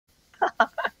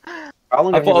How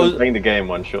long have you been playing the game,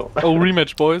 one shot? Oh,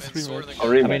 rematch, boys. Rematch. Oh,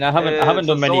 rematch. I mean, I haven't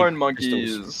done many. ZORN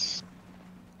monkeys.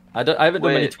 I haven't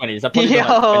done many 20s. I've probably Yo!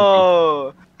 done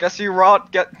like 20. Guess you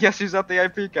rot. Guess who's at the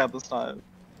IP camp this time?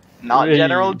 Not Really?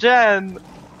 General Jen.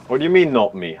 What do you mean,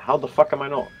 not me? How the fuck am I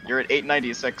not? You're at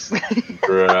 896.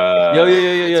 Bruh. Yo.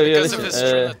 Because of his Listen,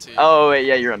 Trinity. Oh wait,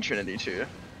 yeah, you're on Trinity too.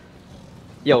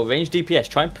 yo, range DPS.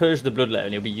 Try and purge the bloodlet,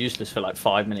 and it'll be useless for like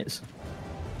 5 minutes.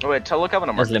 Oh wait, look up on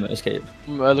a mark. As limit escape.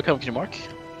 Look how can you mark?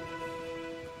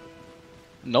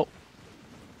 No.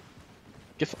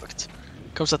 Get fucked.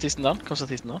 Come southeast and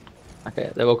down.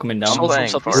 Okay, they're all coming down. I'm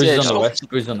playing Bruce first. is on the west.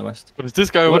 Bruce is on the west. What is this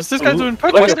guy? What is this guy doing?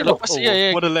 Poke West, the look, west,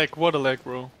 yeah. What a leg,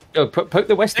 bro. Yo, poke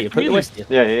the west here. Poke the west here.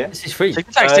 Yeah. This is free. Take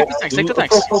the tanks, take the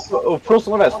tanks. Frost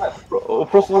on the west.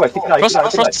 Frost on the west.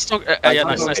 Frost, yeah,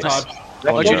 nice.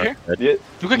 Oh, you here? Yeah.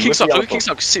 Look at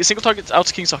Kingsock, single target out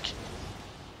to Kingsock.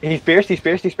 He's pierced. He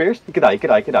could die.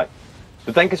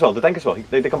 The tank as well.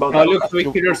 They come both. Look, we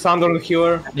hear Sandor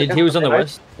here. He was on the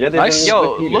west. Yeah, Nice.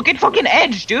 Yo, look at fucking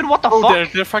Edge, dude. What the Oh,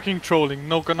 fuck? they're fucking trolling.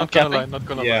 No, not gonna lie, not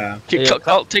gonna lie.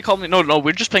 Yeah. Take hold me. No,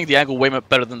 we're just playing the angle way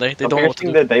better than they. They don't know what to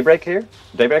do. The Daybreak here.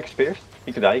 Daybreak is pierced.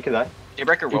 He could die.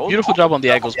 Daybreaker rolled. Beautiful job on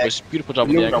the angles, boys. Beautiful job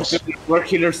on the angles. We're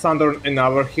healer Sandor and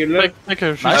our healer. Take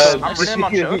care. Nice. I'm putting him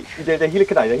on choke. The healer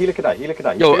could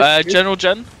die. Yo, General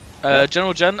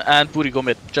Jen and Booty go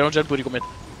mid. General Jen, Booty go mid.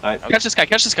 Catch this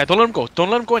guy. Don't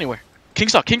let him go anywhere.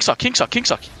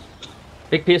 Kingsock.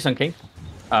 Big Pierce on King.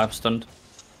 I'm stunned.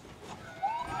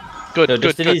 Good. He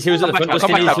was at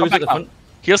the front.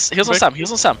 Heals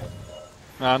on Sam.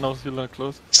 Nah, no, still not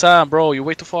close. Sam, bro, you're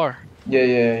way too far.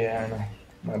 Yeah, I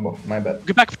know. My bad.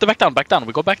 Get back down.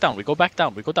 We go down.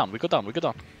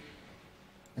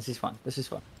 This is fun.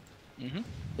 Mhm.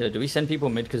 Yeah, do we send people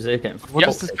mid because they're getting What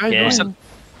is this guy doing?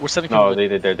 We're sending people. No,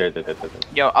 they're.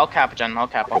 Yo, I'll cap, Jen. I'll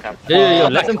cap. Yeah,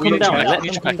 let them come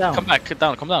down. Come back. Come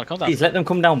down. Please, let them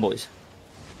come down, boys.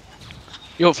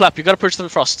 Yo, Flap, you gotta purge the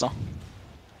frost now.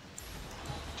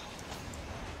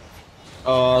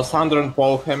 Sandor and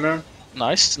Paul Hammer.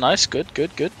 Nice. Good.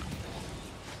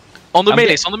 On the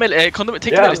melee. Take the melee.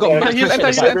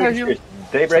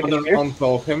 Daybreak is pierced. On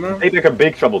Paul Hammer. Daybreak in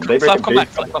big trouble. Flap, come back.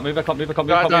 Move back.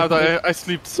 I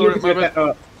sleep. Sorry, my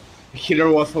bad.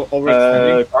 Healer was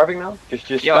already Carving now.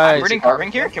 Just. Yo, I'm reading carving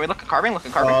here. Can we look at carving?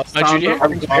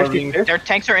 carving. Their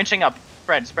tanks are inching up.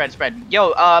 Spread.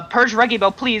 Yo, purge Reggie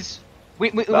Bell, please. We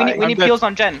need peels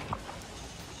on Jen.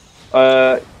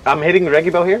 I'm hitting Reggie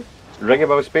Bell here. Reggie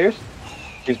Bell is pierced.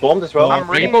 He's bombed as well.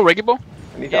 Reggie Ball.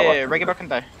 Yeah, Reggie Bell can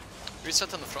die.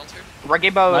 Reset on the front here. Reggie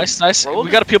Bell. Nice. We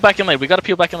gotta peel back in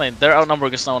lane. They're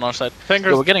outnumbering us now on our side.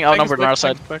 Fingers. Yo, we're getting outnumbered on our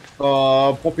side.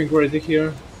 Popping ready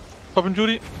here. Popping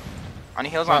Judy. On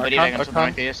heals on video against the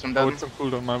Monkey. Oh, it's a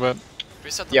cooldown, my bad.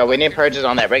 Yo, we need purges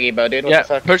on that Reggie Bell, dude. What Yeah, the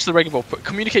fuck? purge the Reggie Ball.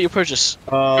 Communicate your purges.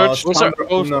 Purge.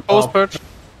 Post purge.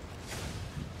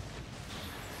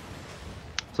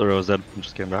 Sorry, I was dead. I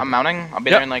just came back. I'm mounting. I'll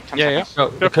be there in like 10 seconds.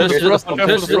 Go, curse to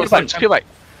the front. Just peel back.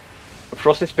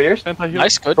 Frost is pierced.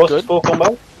 Nice, good. Frost is full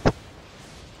combo.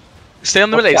 Stay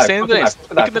on the lane. Look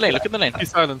at the lane.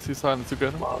 He's silent, you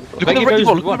good. Look at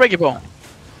the Reggie Ball.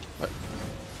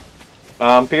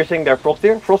 Piercing their Frost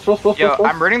here. Frost. Yo,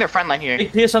 I'm reading their front line here.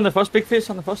 Big Pierce on the first.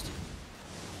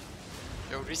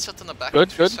 Yo, reset in the back.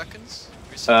 Good. 2 seconds.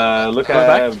 Look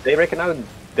at Daybreaker now.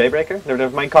 Daybreaker. Never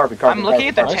mind. Carving. I'm looking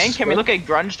at their tank. Can we look at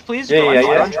Grunged, please?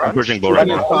 Yeah. I'm pushing bull right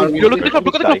now. Yo, look at the clump.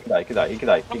 He could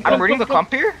die. I'm reading the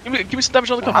clump here. Give me some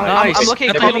damage on the clump. I'm Nice. looking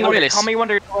at Call Me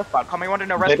Wonder no spot. Call Me Wonder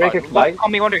no rest Daybreaker spot. die. Call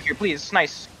Me Wonder here, please.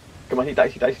 Nice. Come on, he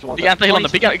dies. Big anti-heal on the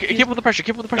big anti. Keep with the pressure.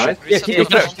 Nice. Yeah, Reset keep on it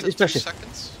the fresh, front in it's 2 fresh.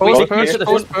 seconds.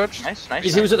 Post purge. Nice.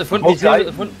 He was at the front.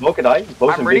 Both could die.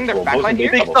 Both I'm in reading big their trouble. backline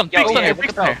here. Big stun, Yo, yeah, look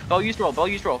at Bell. Bell use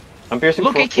roll. I'm piercing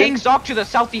Look at Frost here. King's Dock to the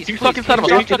southeast. King Please, Dock inside of us,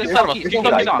 King's King Dock to the Dock southeast. He King's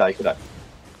could Dock.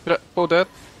 die. Oh, dead.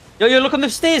 Yo, look on the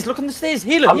stairs.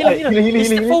 Heal him. Heal.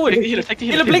 Step forward. Heal, take the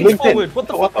Heal a heal. blink forward. What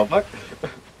the What fuck? the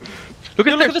fuck? Look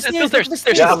at the the stairs, stairs. look at the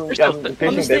stairs. Yeah, On the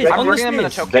piercing stairs, Daybreak. on I'm the reading them in the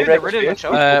stairs. choke here. They're ready in the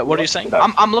choke. What are you saying?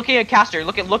 I'm looking at Caster.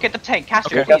 Look at the tank.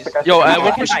 Caster, Okay. please. Yo, Caster,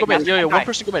 one person go mid. Caster, One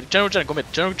person go mid. General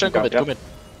Jen, go mid. Go mid.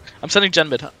 I'm sending Jen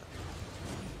mid.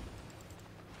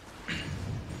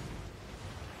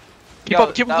 Keep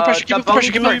up the pressure. Keep up the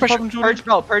pressure. Purge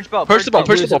Bell. Purge the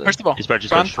ball. He's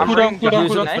purged. I'm reading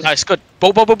Nice. Nice, good.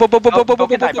 Bo. Bell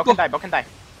can die.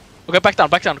 Okay, back down.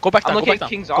 Go back I'm down. looking at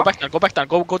King's Go off. back down. Go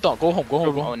down. Go home.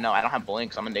 Oh no, I don't have bowling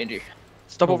because I'm in danger.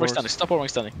 Stop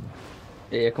overextending.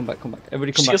 Yeah, come back.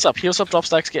 Everybody come back. Heals up, drop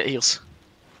stacks, get heals.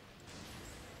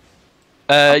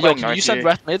 Yo, can you send here.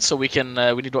 Rat mid so we can,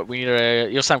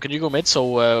 yo Sam, can you go mid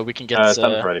so we can get, Sam's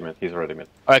already mid. He's already mid.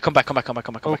 Alright, come back.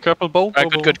 Oh, careful, bow.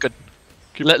 Alright, good.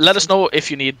 Let us know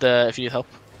if you need help.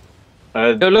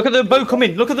 Yo, look at the bow come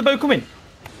in. Look at the bow come in.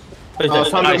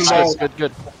 Nice,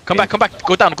 good. Come back.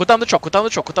 Go down the choke.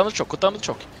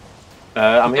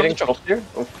 I'm hitting Frost here.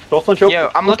 Frost on choke. Yo,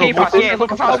 I'm looking at Frost. Yeah,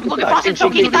 look at Frost and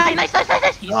choke. He can die. Nice.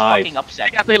 He's fucking upset. I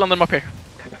got the heal on them up here.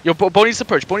 Yo, Bo needs to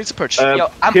purge. Yo,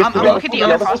 I'm looking at the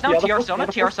other Frost now.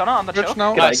 TR Sona on the choke.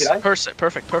 Nice,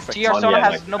 perfect. TR Sona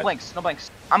has no blinks.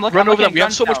 I'm looking. Run over them. We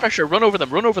have so much pressure. Run over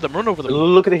them. Look at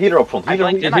the healer up front.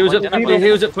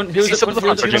 He was at front.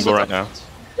 Right now.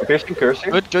 Piercing curse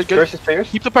here. Good. Curse is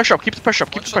pierced. Keep the pressure up.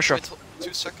 Wait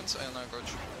 2 seconds and I got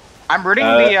you. I'm rooting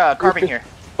the carving here.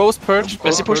 Both purge.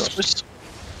 Push.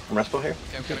 I'm restful here.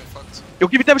 Okay, I'm getting fucked. Yo,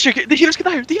 give me damage here. The healers can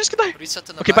die. Reset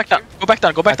in the Okay, back back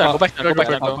down. Go back down.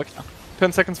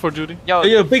 10 seconds for Judy.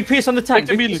 Yo, Big piece on the tank.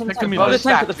 Take the melee.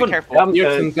 Tank at the front.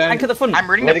 Tank at the front. I'm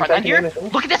rooting the front end here.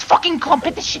 Look at this fucking clump.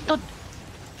 Hit this shit, dude.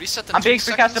 Reset in I'm being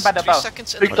forecasted by the bow. 3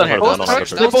 seconds in Big the down here. back.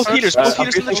 Both healers in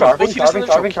the choke.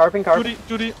 Carving.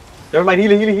 Judy. Never mind, heal.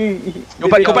 Go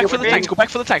back for the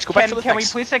tanks. Can we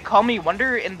please say Call Me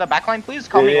Wonder in the backline, please?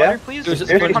 Call Me Wonder, please. He was at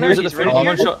the front. On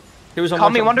one shot. Call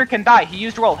Me Wonder can die. He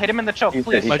used roll. Hit him in the choke,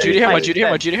 please. My Judy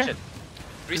here.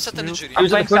 Reset in the Judy. He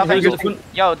was at the front.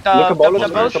 Yo, the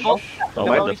bow's full.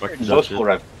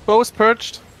 Both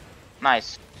purged.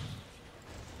 Nice.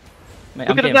 Mate,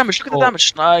 Look at the damage.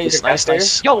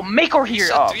 Nice. Yo, Makor here.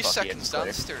 Reset Oh, 3 fuck seconds yeah. down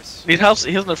the stairs. Need heals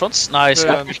in the front. Nice.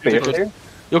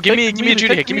 Yo, give me a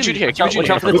Judy here. Watch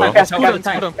out for the tank. Watch out for the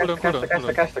tank.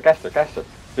 Caster.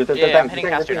 Yeah, I'm hitting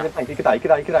caster now. He could die.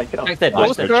 Tank's dead.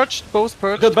 Both purged. Both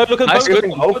purged. Look at Nice, the good.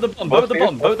 bow. Bow at the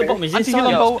bomb. He's Anti-heal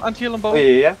inside. on bow. Anti-heal on bow.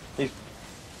 Yeah. He's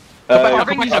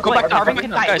Go back down.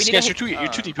 Guys, Guys, you're too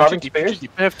deep. I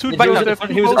have 2 He was at the deep.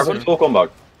 front. He was at the front. full combo.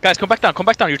 Guys, come back down.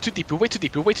 You're too deep. You're way too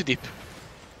deep.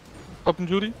 Up in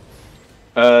Judy.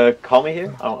 Call me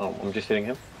here. I'm just hitting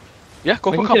him. Yeah,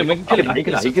 go. We can kill him. He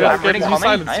could die. I'm reading Call Me.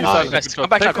 Silence. Nice. Guys, come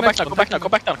back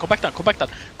down.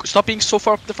 Stop being so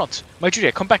far up the front. My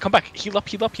Judy, come back. Heal up.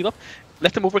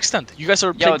 Let them overextend. You guys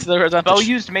are playing to their advantage. Bow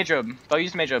used Mage Robe.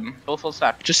 Both full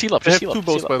stack. Just heal up. They have 2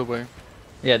 bows, by the way.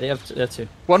 Yeah, they have 2.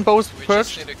 1 bow's We just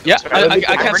purged. need to Yeah,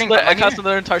 concentrate. I canceled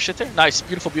their entire shit there. Nice,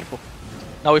 beautiful.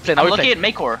 Now we play. I'm looking at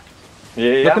Makor.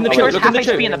 Yeah. Look in the Makor's choke, look in half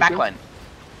the HP in the choke. backline.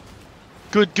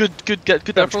 Good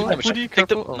Careful, damage. Woody, Take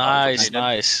them. careful. Oh,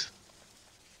 Nice.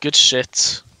 Good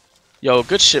shit. Yo,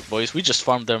 good shit, boys. We just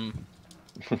farmed them.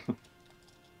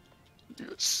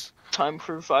 Yes. Time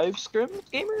for 5 scrim,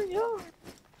 gamer. Yeah. Oh,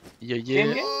 yes,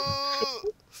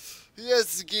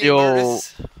 Yo,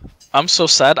 gamers. I'm so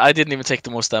sad. I didn't even take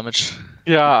the most damage.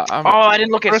 Yeah. Oh, I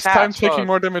didn't look at First time stats. taking Fuck.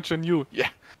 more damage than you. Yeah.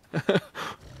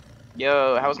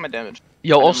 Yo, how was my damage?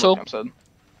 Yo, I didn't also, look, I'm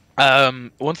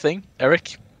sad. one thing,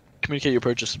 Eric, communicate your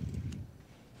purchase.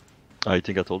 I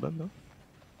think I told them, no?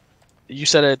 You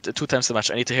said it 2 times the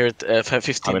match. I need to hear it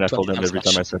 15. I mean, I told 20 them times every the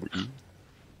time I match. said E.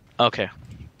 Okay.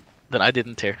 Then I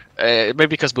didn't hear. Maybe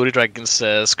because Booty Dragon's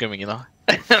screaming, you know?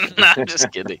 Nah, I'm just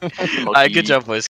kidding. Good job, boys.